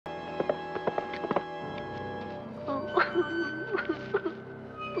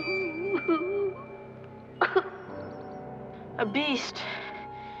A beast.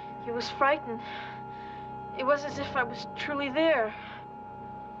 He was frightened. It was as if I was truly there.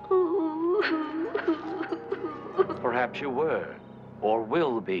 Perhaps you were, or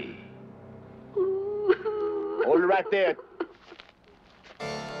will be. Hold it right there.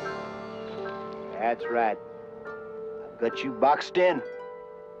 That's right. I've got you boxed in.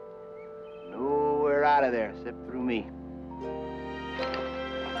 Nowhere out of there except through me.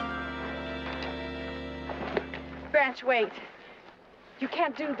 Branch, wait. You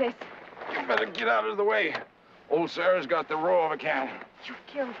can't do this. You better get out of the way. Old Sarah's got the row of a cat. You've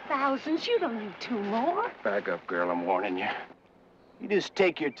killed thousands. You don't need 2 more. Back up, girl. I'm warning you. You just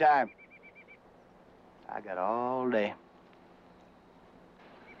take your time. I got all day.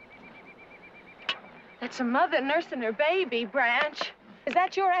 That's a mother nursing her baby, Branch. Is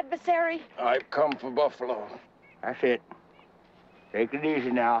that your adversary? I've come for Buffalo. That's it. Take it easy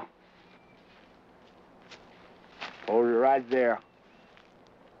now. Hold it right there.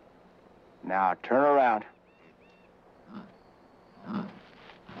 Now turn around.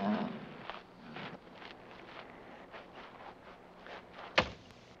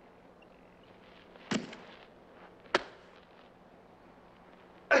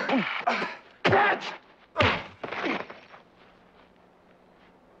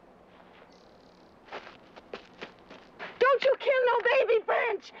 Don't you kill no baby,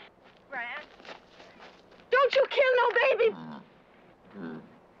 Branch! Branch? Don't you kill no baby!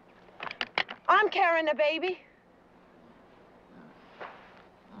 I'm carrying a baby.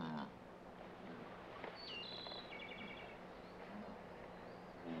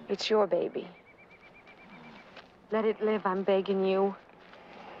 It's your baby. Let it live, I'm begging you.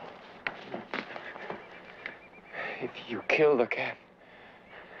 If you kill the cat,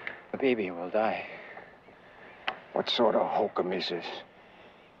 the baby will die. What sort of hokum is this?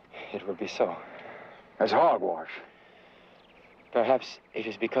 It will be so. That's hogwash. Perhaps it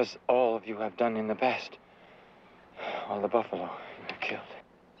is because all of you have done in the past. All the buffalo you killed.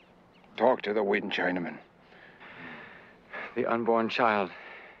 Talk to the wind Chinaman. The unborn child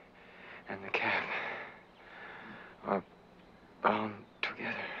and the calf are bound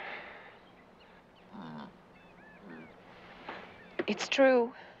together. It's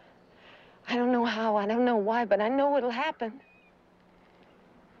true. I don't know how, I don't know why, but I know it'll happen.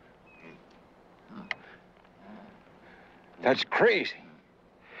 That's crazy.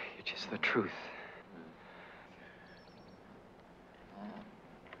 It is the truth.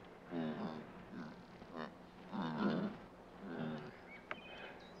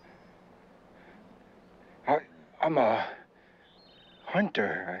 I'm a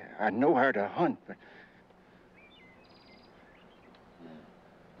hunter. I know how to hunt, but...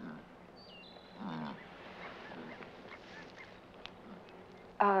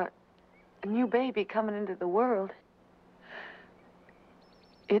 A new baby coming into the world.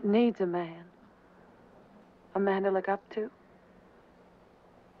 It needs a man. A man to look up to.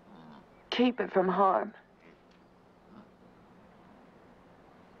 Keep it from harm.